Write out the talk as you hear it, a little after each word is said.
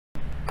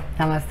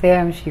Namaste,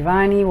 I'm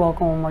Shivani.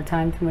 Welcome one more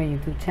time to my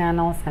YouTube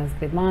channel,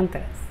 Sanskrit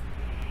Mantras.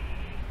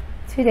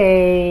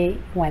 Today,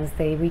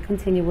 Wednesday, we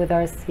continue with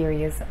our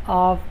series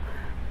of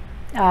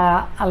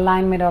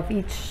alignment of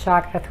each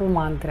chakra through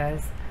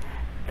mantras,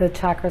 the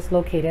chakras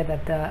located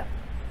at the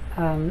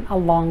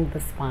along the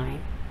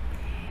spine.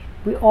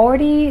 We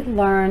already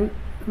learned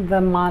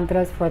the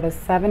mantras for the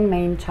 7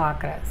 main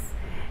chakras.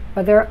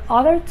 But there are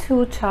other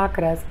 2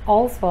 chakras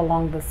also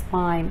along the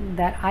spine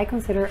that I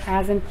consider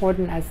as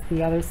important as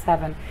the other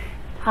 7.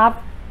 I've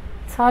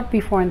taught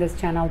before in this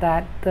channel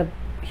that the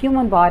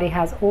human body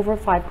has over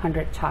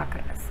 500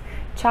 chakras.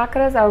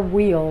 Chakras are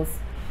wheels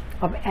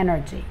of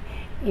energy,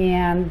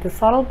 and the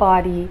subtle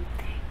body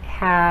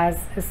has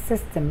a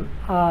system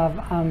of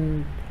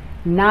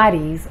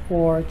nadis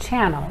or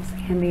channels,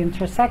 and the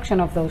intersection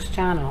of those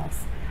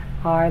channels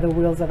are the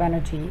wheels of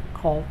energy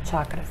called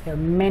chakras. There are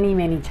many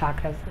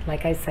chakras,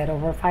 like I said,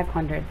 over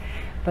 500,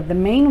 but the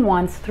main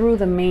ones through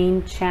the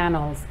main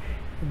channels,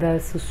 the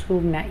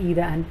sushumna,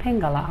 ida, and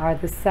pingala, are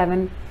the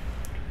 7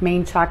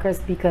 main chakras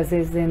because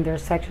it's the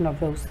intersection of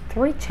those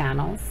 3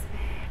 channels.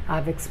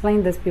 I've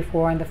explained this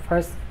before in the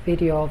first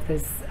video of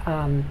this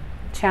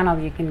channel.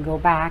 You can go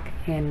back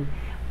and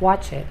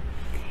watch it.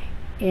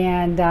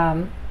 And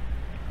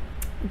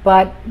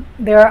but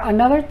there are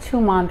another 2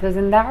 mantras,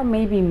 and there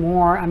may be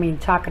more,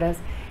 chakras,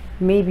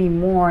 maybe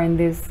more in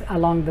this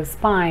along the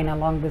spine,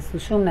 along the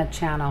sushumna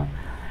channel.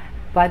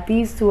 But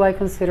these 2 I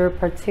consider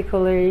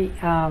particularly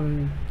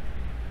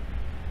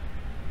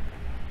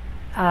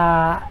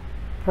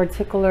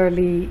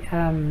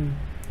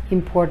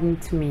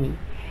important to me.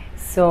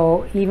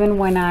 So even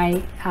when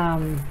I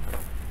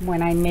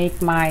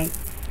make my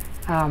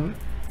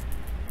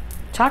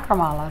chakra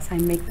malas, I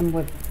make them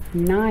with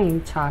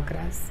 9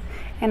 chakras.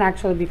 And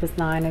actually, because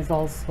 9 is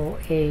also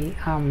a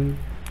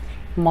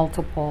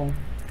multiple,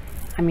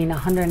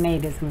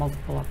 108 is a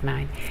multiple of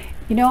 9.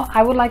 You know,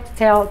 I would like to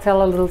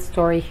tell a little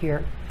story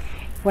here.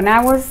 When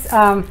I was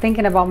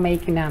thinking about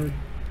making a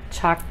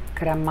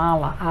chakra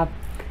mala,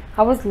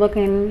 I was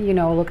looking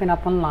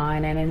up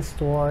online and in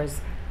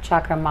stores,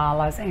 chakra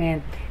malas,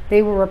 and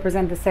they will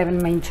represent the 7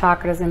 main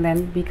chakras. And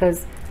then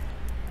because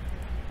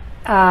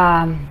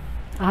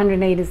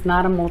 108 is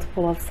not a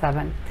multiple of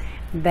 7,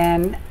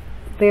 then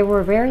they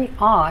were very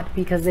odd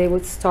because they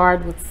would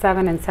start with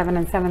 7 and 7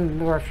 and 7.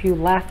 There were a few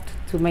left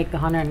to make the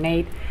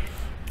 108,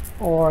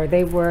 or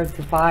they were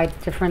divided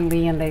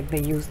differently, and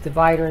they used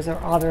dividers or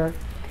other,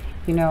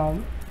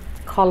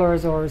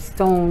 colors or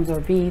stones or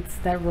beads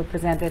that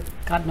represented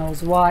God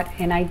knows what.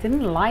 And I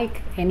didn't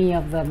like any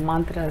of the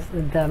mantras,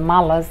 the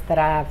malas that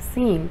I have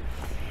seen.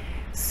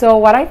 So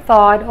what I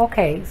thought,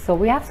 okay, so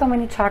we have so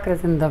many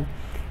chakras in the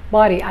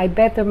body, I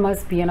bet there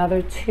must be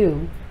another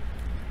 2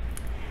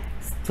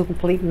 to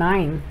complete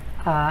 9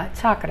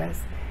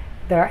 chakras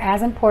that are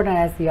as important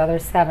as the other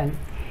 7.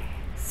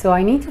 So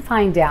I need to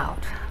find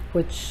out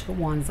which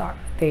ones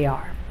they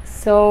are.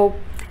 So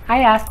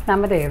I asked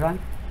Namadeva,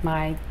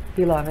 my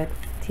beloved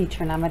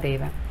teacher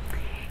Namadeva,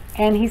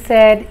 and he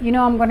said,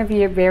 I'm going to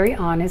be very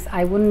honest,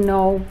 I wouldn't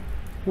know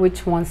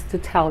which ones to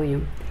tell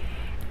you.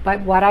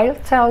 But what I'll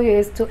tell you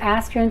is to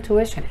ask your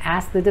intuition,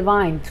 ask the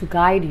divine to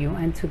guide you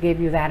and to give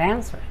you that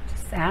answer.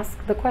 Just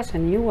ask the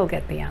question, you will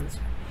get the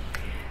answer.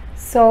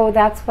 So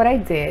that's what I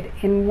did.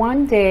 In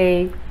one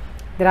day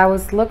that I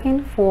was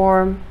looking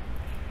for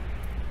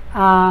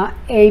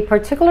a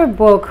particular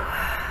book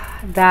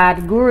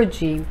that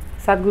Guruji,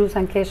 Sadhguru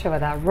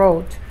Sankeshwara,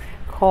 wrote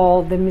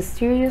called The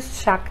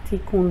Mysterious Shakti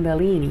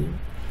Kundalini.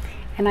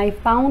 And I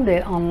found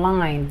it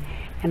online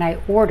and I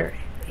ordered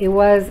it. It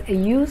was a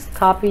used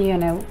copy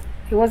and it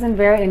wasn't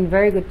in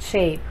very good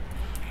shape.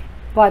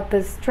 But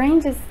the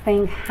strangest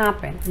thing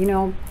happened.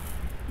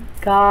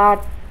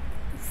 God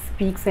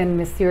speaks in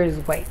mysterious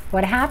ways.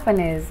 What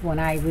happened is, when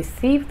I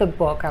received the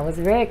book, I was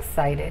very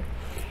excited,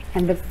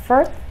 and the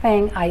first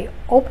thing, I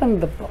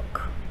opened the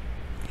book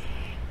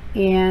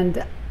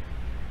and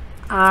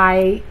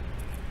I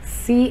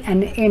see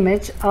an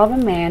image of a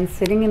man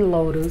sitting in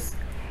lotus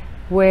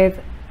with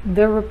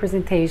the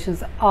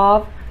representations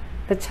of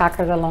the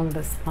chakras along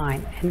the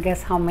spine. And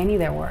guess how many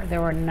there were?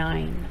 There were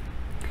 9.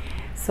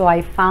 So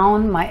I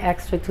found my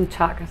extra 2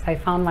 chakras. I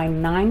found my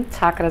 9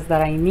 chakras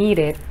that I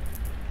needed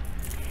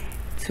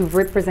to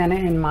represent it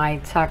in my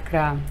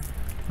chakra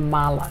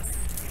malas.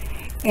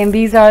 And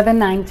these are the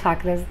 9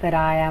 chakras that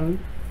I am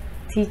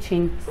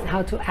teaching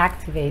how to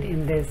activate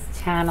in this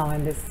channel,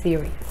 in this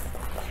series.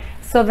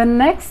 So the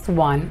next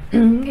one,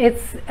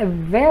 it's a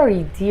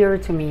very dear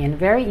to me and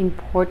very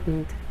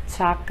important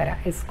chakra.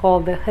 It's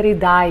called the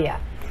Hridaya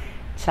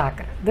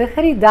Chakra. The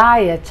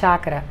Hridaya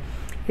Chakra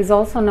is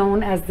also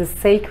known as the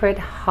sacred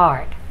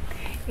heart.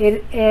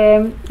 It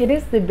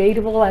is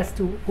debatable as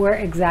to where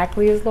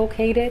exactly it's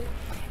located.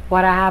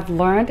 What I have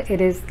learned,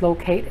 it is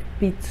located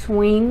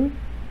between,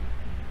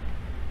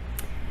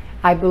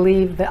 I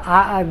believe, the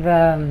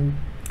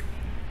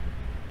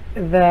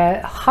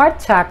heart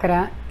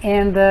chakra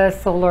and the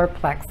solar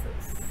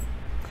plexus,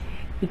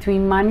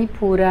 between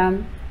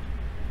Manipura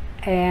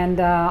and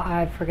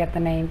I forget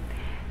the name,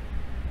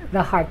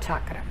 the heart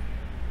chakra.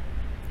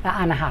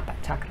 Anahata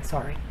Chakra,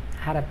 sorry,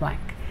 I had a blank.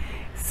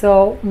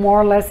 So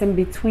more or less in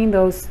between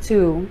those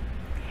two,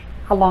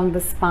 along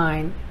the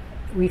spine,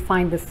 we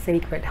find the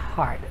sacred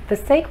heart. The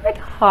sacred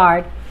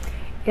heart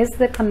is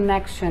the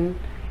connection,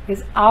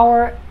 is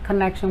our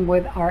connection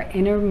with our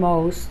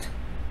innermost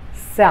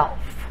self,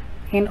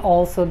 and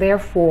also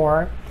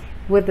therefore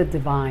with the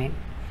divine.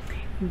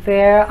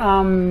 There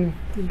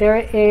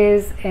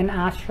is an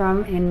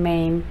ashram in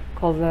Maine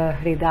called the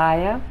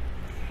Hridaya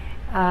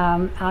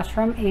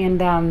ashram,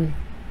 and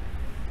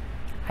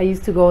I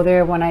used to go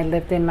there when I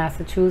lived in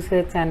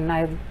Massachusetts, and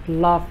I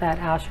love that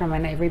ashram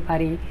and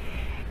everybody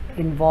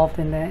involved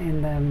in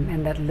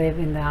that live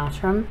in the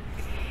ashram.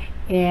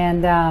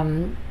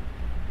 And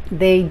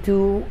they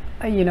do,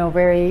 you know,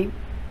 very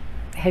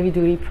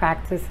heavy-duty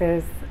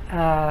practices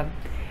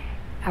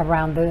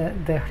around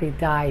the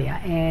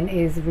Hridaya, and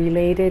is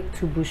related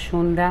to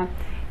Vishudda,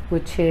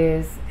 which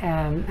is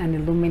an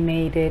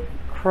illuminated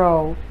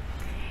crow.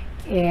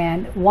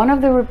 And one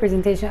of the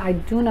representations, I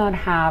do not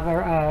have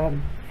a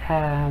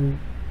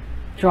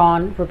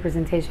drawn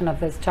representation of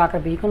this chakra,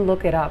 but you can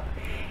look it up,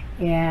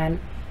 and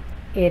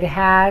it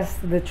has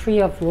the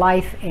tree of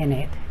life in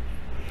it,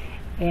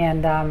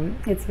 and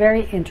it's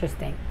very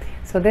interesting.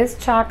 So this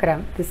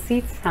chakra, the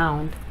seed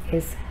sound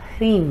is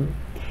HRIM,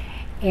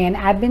 and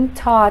I've been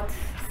taught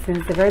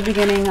since the very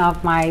beginning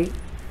of my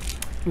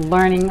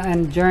learning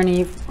and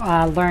journey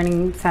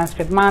learning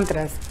Sanskrit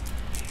mantras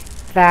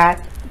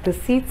that the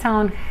seed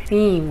sound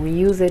HRIM, we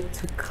use it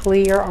to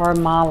clear our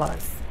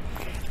malas.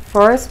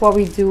 First, what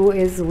we do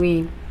is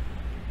we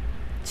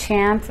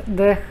chant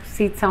the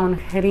seed sound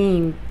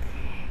HRIM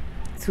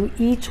to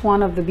each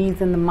one of the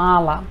beads in the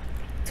mala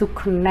to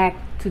connect,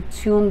 to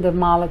tune the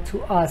mala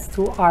to us,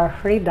 to our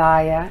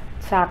Hirdaya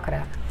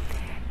Chakra,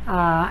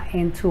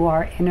 and to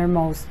our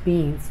innermost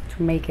beings,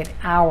 to make it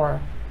our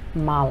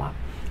mala.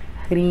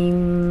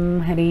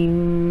 HRIM,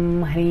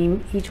 HRIM,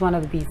 HRIM, each one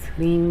of the beads,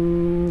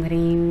 HRIM,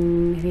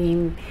 HRIM,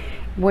 HRIM.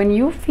 When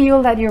you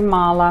feel that your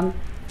mala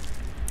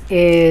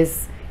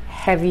is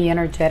heavy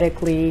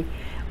energetically,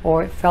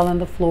 or it fell on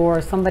the floor,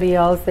 or somebody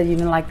else that you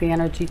didn't like the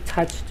energy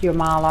touched your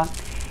mala,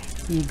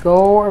 you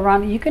go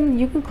around. You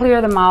can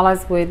clear the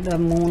malas with the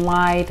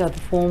moonlight or the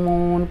full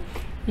moon.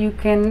 You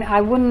can,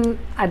 I wouldn't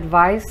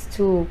advise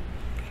to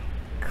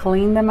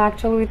clean them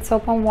actually with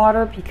soap and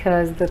water,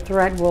 because the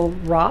thread will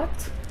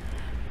rot.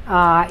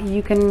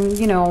 You can,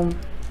 you know,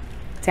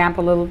 damp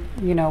a little,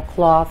 you know,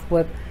 cloth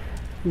with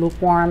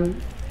lukewarm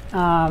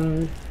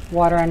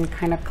water and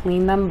kind of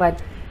clean them,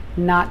 but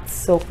not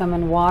soak them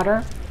in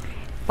water.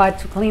 But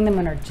to clean them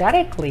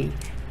energetically,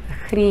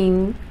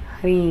 HRIM,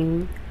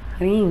 HRIM,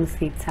 HRIM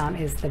seed sound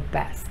is the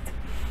best.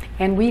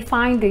 And we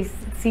find this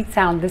seed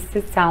sound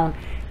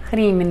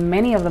HRIM in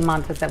many of the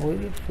mantras that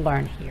we've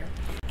learned here.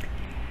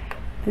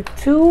 The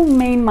two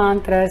main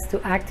mantras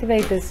to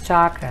activate this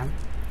chakra,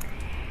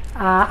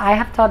 I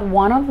have taught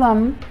one of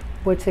them,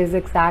 which is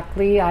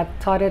exactly, I've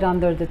taught it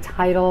under the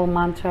title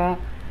mantra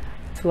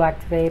to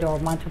activate, or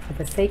mantra for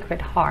the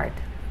sacred heart,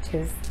 which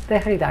is the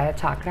Hridaya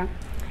Chakra.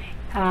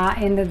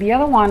 And the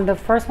other one, the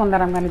first one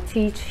that I'm going to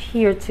teach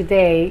here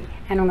today,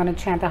 and I'm going to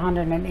chant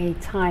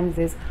 108 times,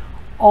 is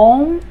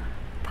Om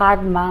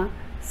PADMA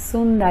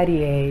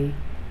SUNDHARYEI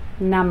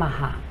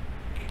NAMAHA.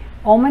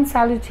 Om and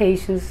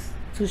salutations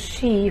to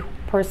she who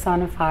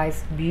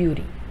personifies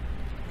beauty.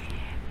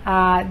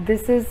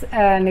 This is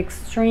an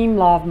extreme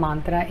love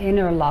mantra,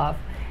 inner love,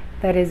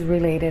 that is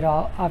related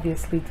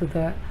obviously to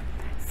the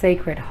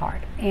sacred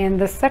heart. And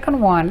the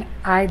second one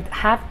I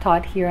have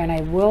taught here, and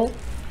I will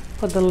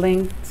put the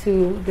link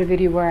to the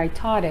video where I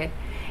taught it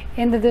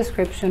in the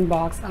description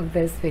box of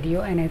this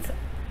video, and it's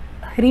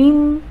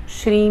HRIM,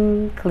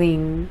 SHRIM,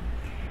 KLIM,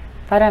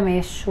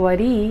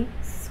 PARAMESHWARI,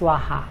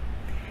 SWAHA.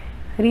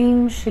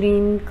 HRIM,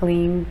 SHRIM,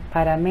 KLIM,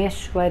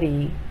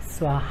 PARAMESHWARI,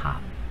 SWAHA.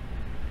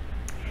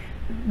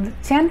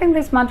 Chanting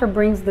this mantra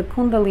brings the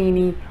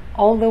kundalini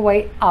all the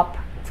way up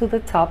to the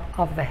top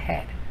of the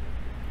head.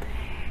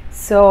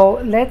 So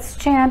let's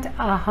chant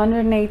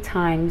 108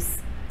 times.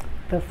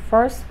 The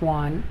first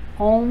one,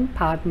 Om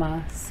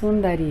PADMA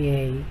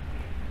SUNDHARYEI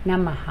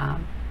NAMAHA,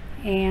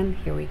 and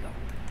here we go.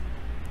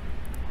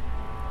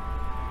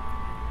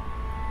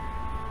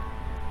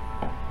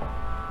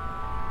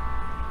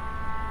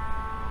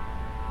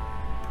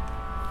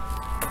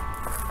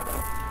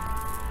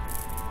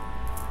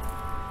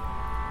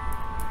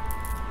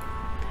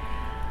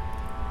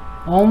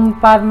 Om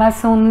PADMA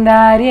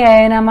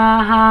SUNDHARYEI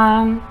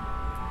NAMAHA.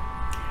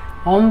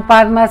 Om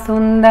PADMA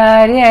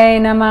SUNDHARYEI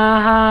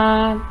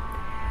NAMAHA.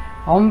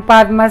 Om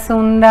PADMA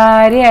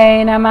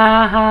SUNDHARYEI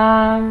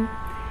NAMAHA.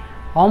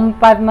 Om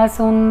PADMA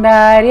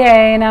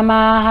SUNDHARYEI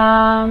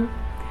NAMAHA.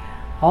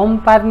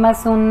 Om PADMA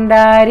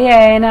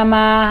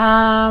SUNDHARYEI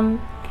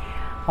NAMAHA.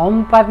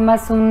 Om PADMA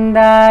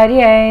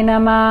SUNDHARYEI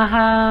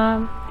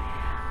NAMAHA.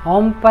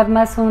 Om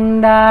PADMA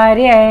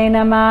SUNDHARYEI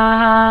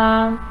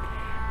NAMAHA.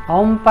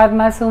 Om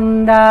PADMA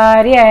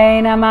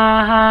SUNDHARYEI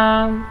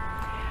NAMAHA.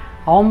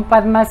 Om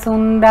PADMA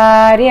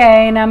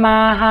SUNDHARYEI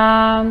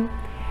NAMAHA.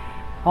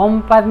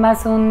 Om PADMA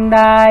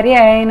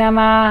SUNDHARYEI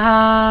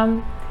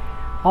NAMAHA.